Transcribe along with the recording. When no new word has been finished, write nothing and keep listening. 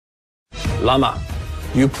Lama,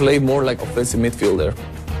 you play more like offensive midfielder.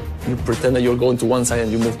 You pretend that you're going to one side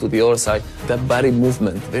and you move to the other side. That body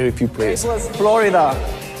movement, very few players. Florida.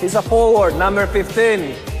 He's a forward, number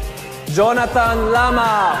 15. Jonathan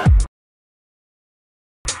Lama.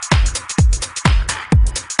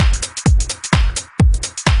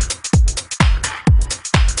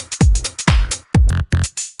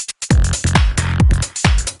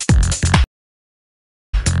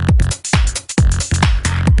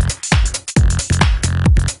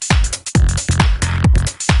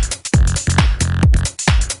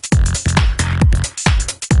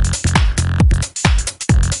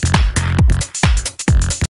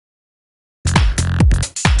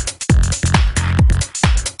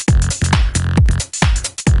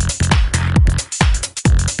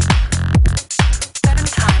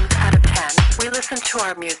 To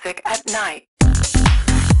our music at night.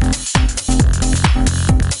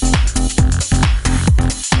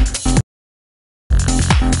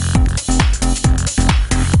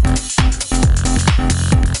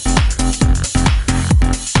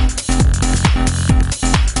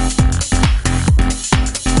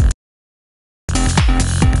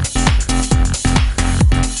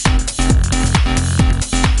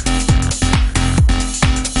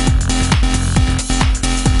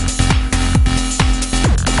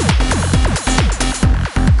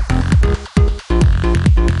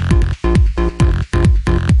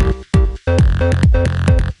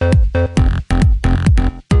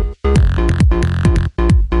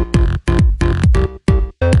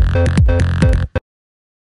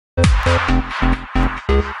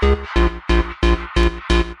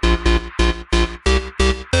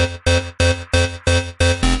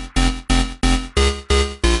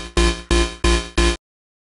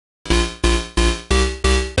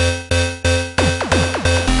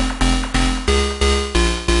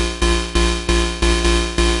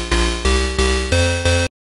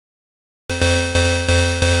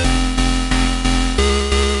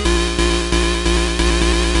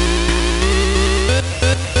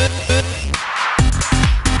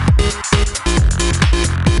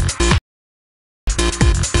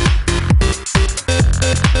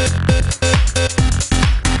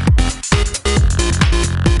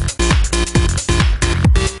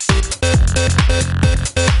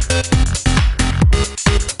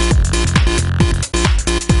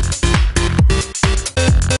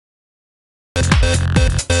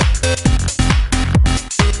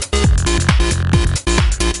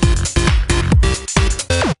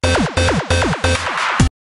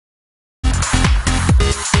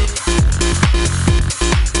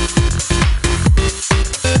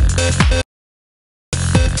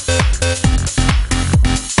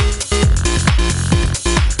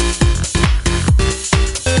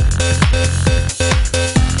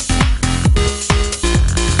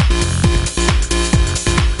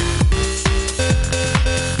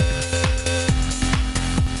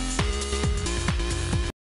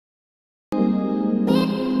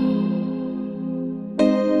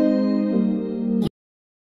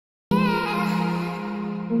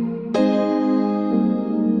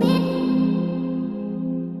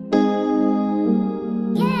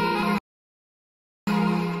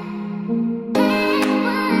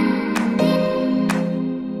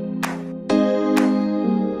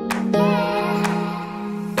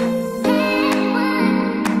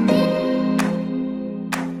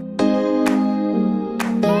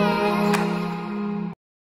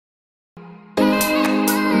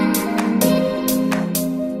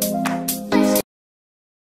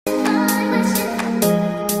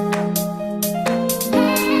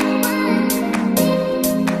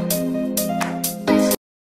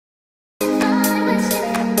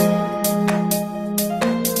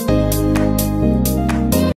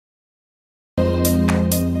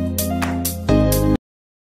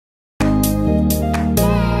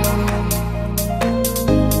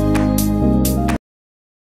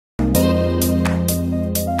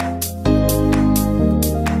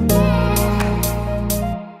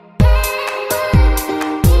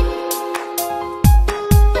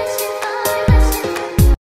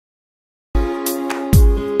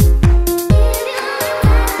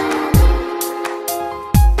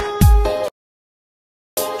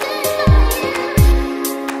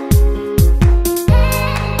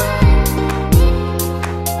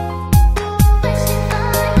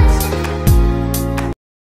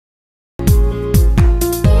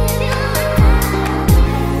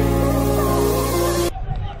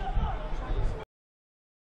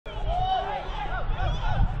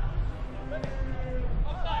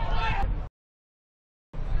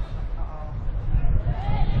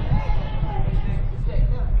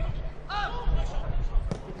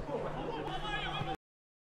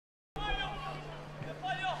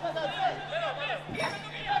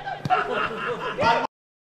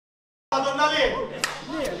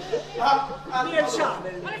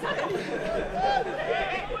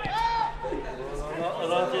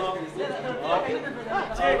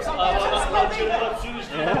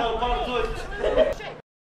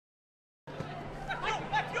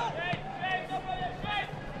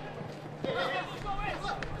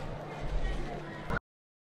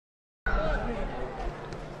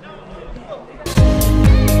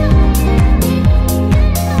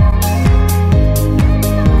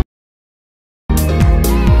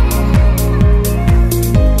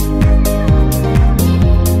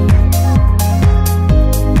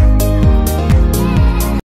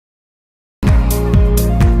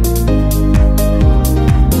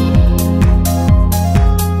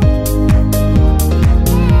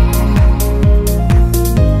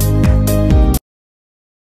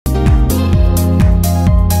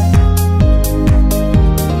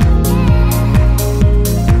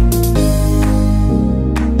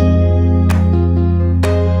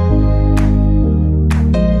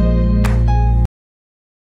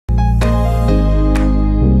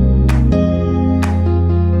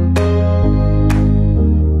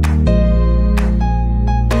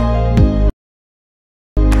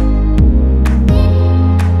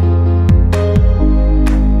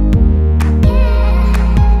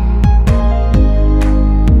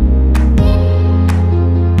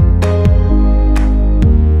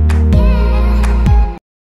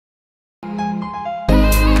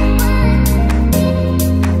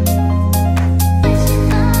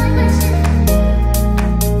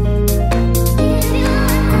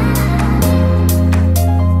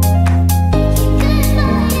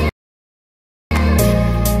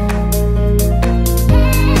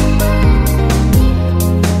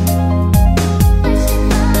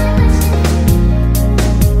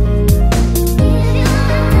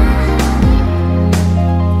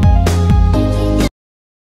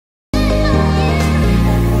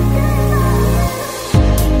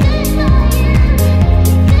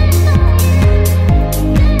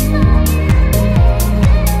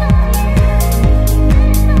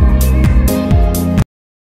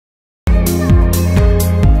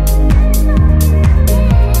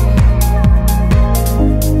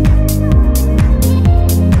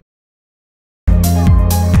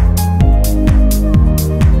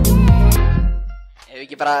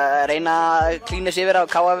 bara reyna að klína sig yfir á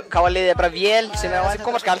káaliðið bara vel sem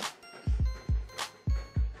koma skal.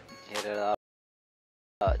 Hér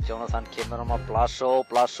það Jonathan kemur á Blasso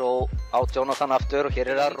á Jonathan aftur og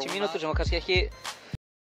hér það 90 mínútur sem var kannski ekki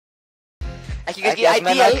ideal.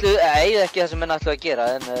 Ekki það sem menn ætlu að gera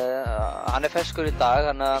en hann ferskur í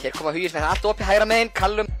dag. Hér koma Hugismenn allt opið hægra meginn,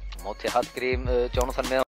 Callum móti Hallgrím, Jonathan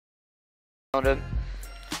með honum.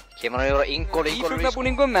 Kemur hann yfir á Ingól í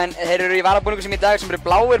fuglabúningum, en þeir eru í varabúningum sem í dag sem eru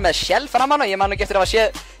bláir með shell framan á. Ég man ekki eftir að hafa séð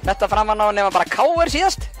þetta framan á nema bara KR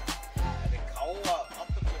síðast.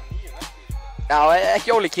 Já,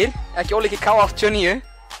 ekki ólíkir K89.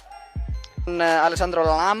 Alessandro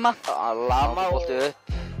Lama bolti upp.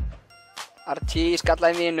 Arti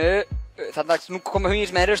skallaði mínu. Þannig að nú koma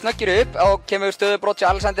Hugismenn eru snöggir upp og kemur stöðubrot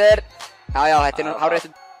hjá Alessander. Já, þetta er nú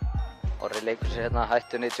hárrétt. Orri leikur sér hérna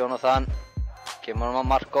hættunni Jonathan. Kemur hann á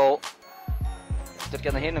Marko.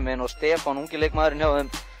 Styrkjarna hinum minn og Stefán, ungi leikmaðurinn hjá þeim.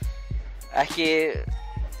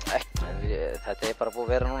 Þetta er bara búið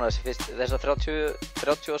að vera núna þessar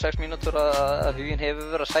 36 mínútur að Huginn hefur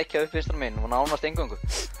verið að sækja upp vinstra megin og nánast eingöngu.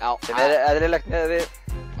 Já. Sem er eðlilegt með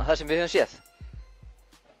það sem við höfum séð.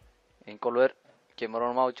 Ingólfur kemur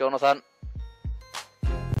honum á Jonathan.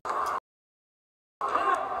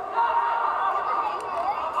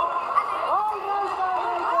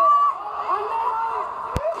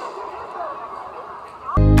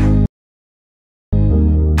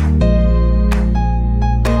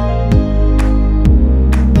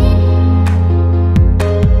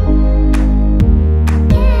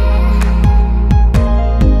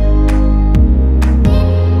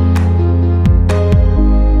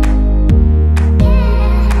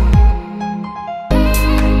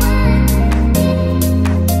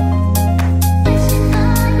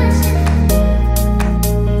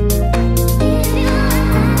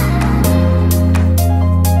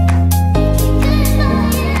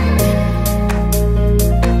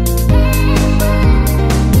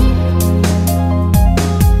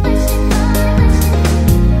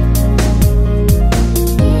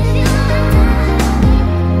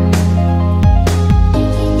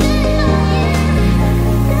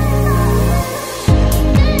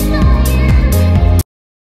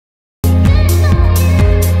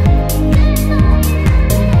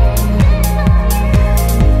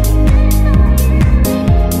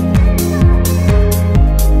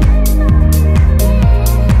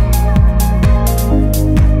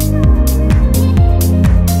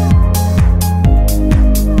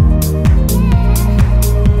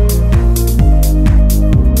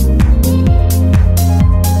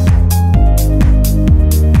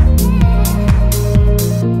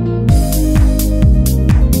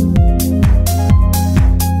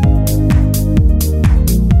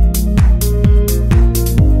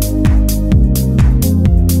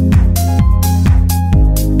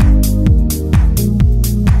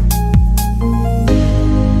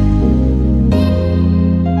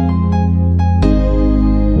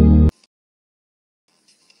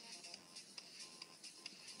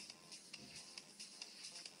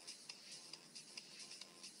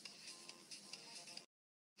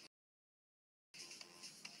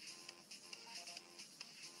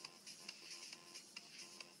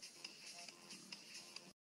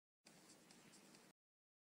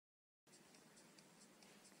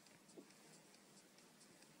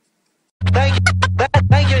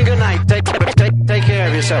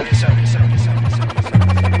 And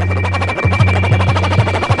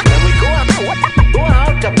we go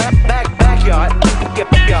out to backyard.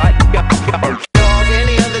 Dog,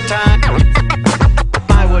 any other time,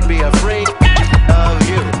 I would be afraid of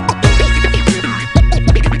you.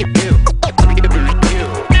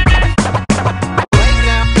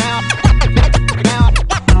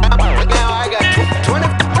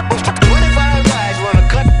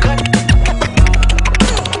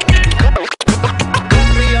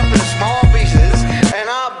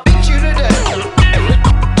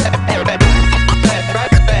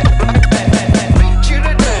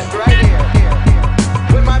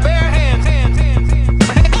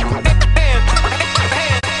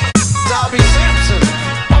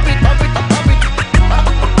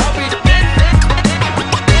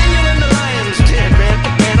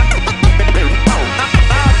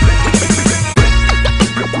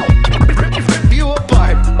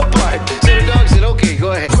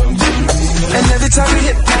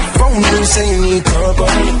 Say you need turbo.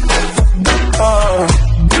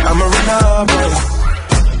 I'm a runner boy.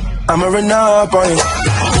 I'm a runner boy.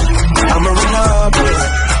 I'm a runner boy.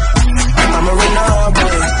 I'm a runner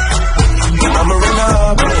boy. I'm a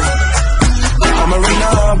runner boy.